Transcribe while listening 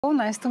Oh,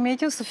 nice to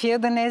meet you, Sofia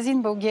Dhanezi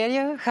in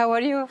Bulgaria. How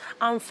are you?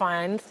 I'm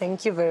fine,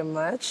 thank you very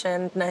much,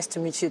 and nice to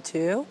meet you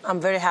too.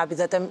 I'm very happy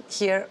that I'm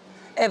here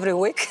every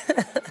week.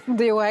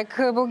 Do you like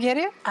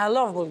Bulgaria? I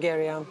love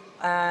Bulgaria.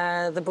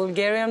 The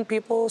Bulgarian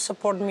people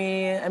support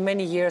me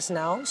many years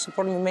now,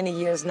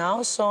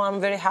 so I'm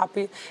very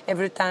happy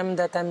every time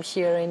that I'm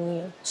here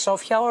in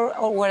Sofia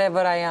or wherever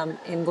I am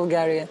in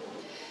Bulgaria.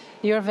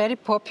 You're very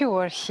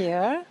popular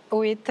here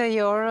with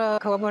your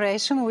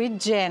collaboration with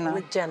Jenna.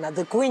 With Jenna,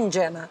 the Queen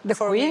Jenna. The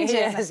Queen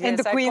Jenna and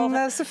the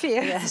Queen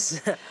Sofia. Yes.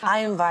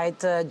 I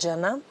invite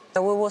Jenna.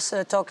 We was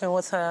talking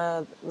with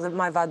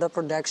my Vada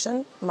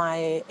production,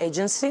 my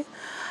agency,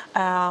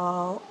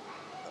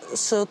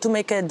 so to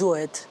make a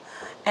duet.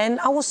 And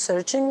I was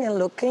searching and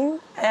looking,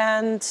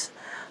 and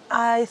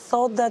I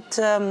thought that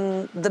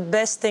the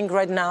best thing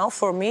right now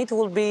for me it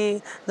will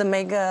be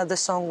the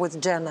song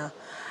with Jenna.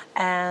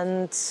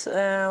 And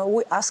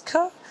we asked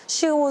her.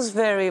 She was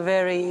very,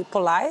 very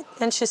polite,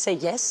 and she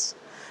said yes.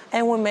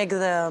 And we make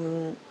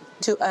the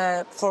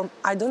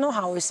I don't know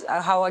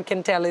how I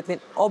can tell it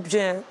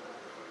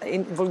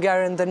in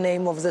Bulgarian the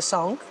name of the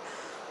song,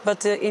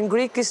 but in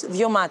Greek is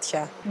Dvio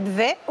Matia.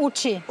 Dve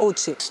uchi.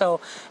 Uchi. So,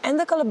 and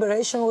the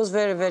collaboration was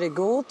very, very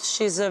good.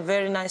 She's a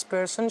very nice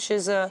person.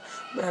 She's a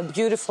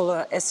beautiful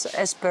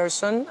as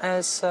person,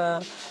 as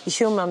a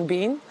human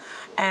being.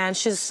 And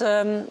she's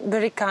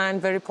very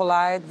kind, very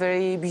polite,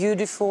 very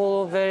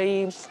beautiful,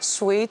 very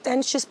sweet,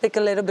 and she speaks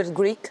a little bit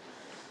Greek.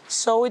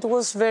 So it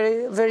was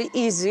very, very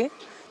easy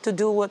to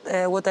do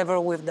whatever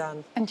we've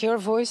done. And your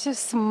voice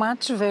is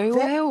match very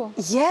well.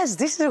 Yes,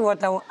 this is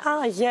what I want.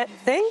 Yeah,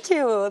 thank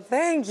you,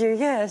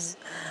 yes.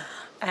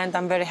 And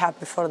I'm very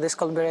happy for this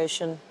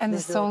collaboration. And the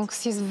song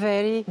is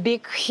very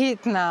big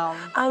hit now.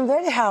 I'm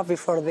very happy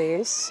for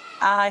this.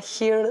 I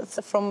hear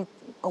from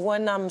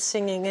when I'm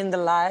singing in the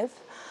live,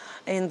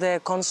 in the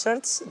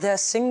concerts, they're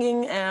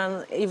singing,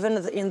 and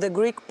even in the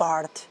Greek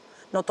part,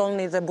 not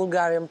only the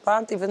Bulgarian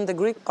part, even the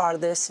Greek part,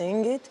 they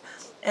sing it.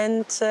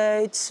 And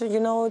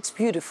it's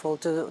beautiful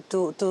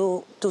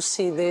to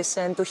see this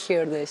and to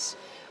hear this.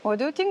 What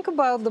do you think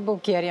about the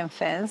Bulgarian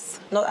fans?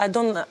 No, I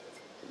don't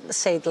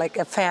say it like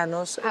a fan.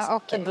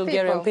 Okay. The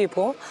Bulgarian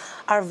people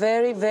are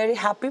very, very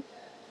happy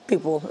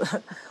people.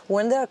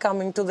 When they're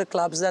coming to the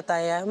clubs that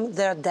I am,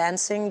 they're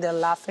dancing, they're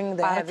laughing,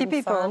 they're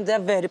having fun. They're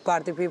very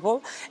party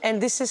people.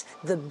 And this is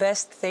the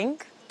best thing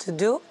to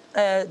do.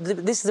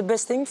 This is the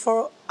best thing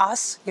for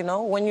us,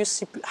 when you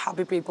see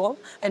happy people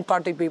and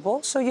party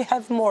people. So you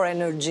have more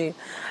energy.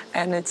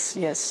 And it's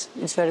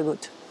very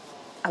good.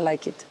 I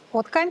like it.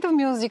 What kind of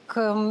music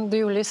do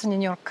you listen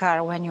in your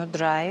car when you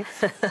drive?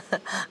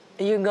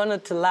 You're going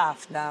to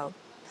laugh now.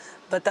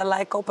 But I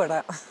like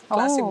opera,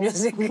 classic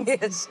music,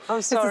 yes.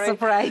 I'm sorry. It's a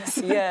surprise.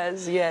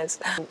 Yes.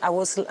 I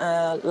was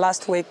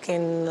last week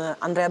in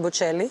Andrea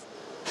Bocelli,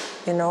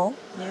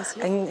 Yes.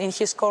 In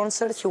his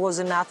concert, he was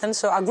in Athens.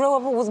 So I grew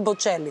up with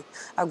Bocelli.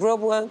 I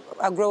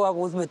grew up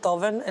with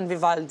Beethoven and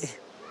Vivaldi.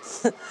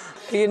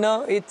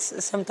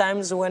 It's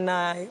sometimes when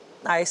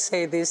I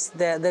say this,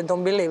 they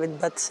don't believe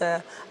it,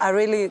 but I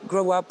really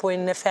grew up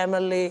in a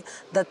family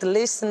that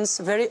listens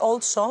very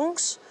old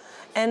songs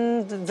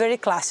and very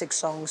classic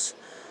songs.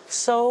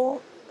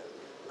 So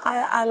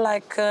I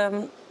like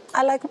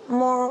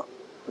more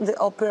the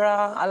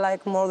opera, I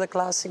like more the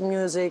classic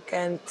music,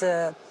 and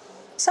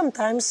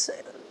sometimes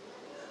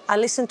I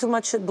listen too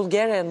much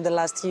Bulgarian the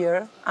last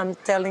year.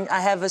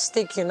 I have a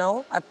stick,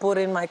 I put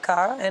in my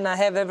car, and I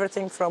have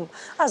everything from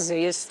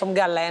Aziz, from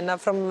Galena,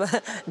 from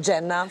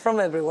Jenna, from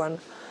everyone.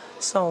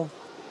 So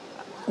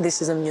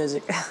this is the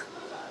music.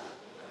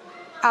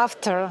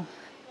 After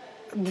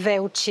Dve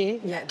uchi,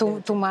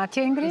 tu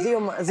Matia in Greek?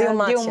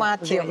 Dvio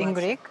Matia in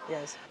Greek.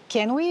 Yes.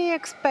 Can we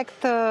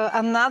expect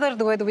another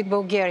duet with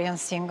Bulgarian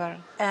singer?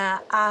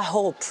 I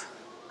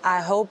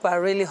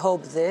really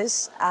hope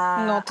this.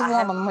 Not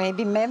woman,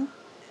 maybe men?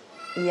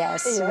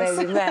 Yes,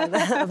 maybe men.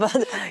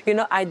 But,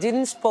 I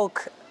didn't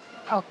spoke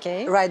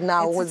right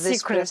now with this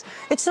secret.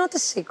 It's not a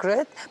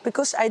secret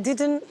because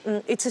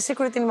it's a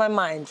secret in my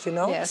mind,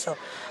 Yes. So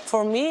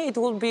for me, it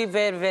will be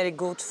very, very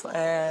good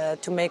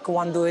to make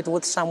one duet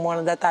with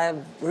someone that I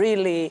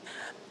really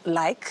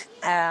like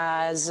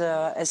as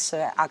a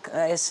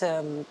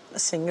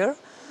singer.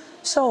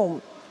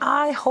 So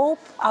I hope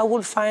I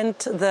will find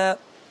the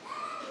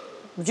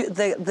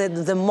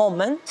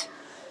moment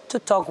to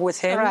talk with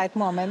him.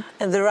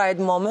 The right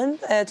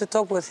moment to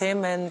talk with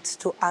him and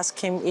to ask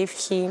him if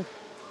he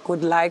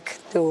would like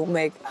to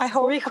make.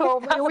 We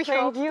hope.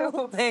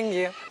 Thank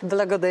you.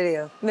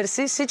 Благодаря.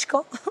 Merci,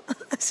 всичко.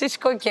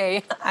 Всичко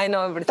okay. I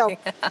know everything.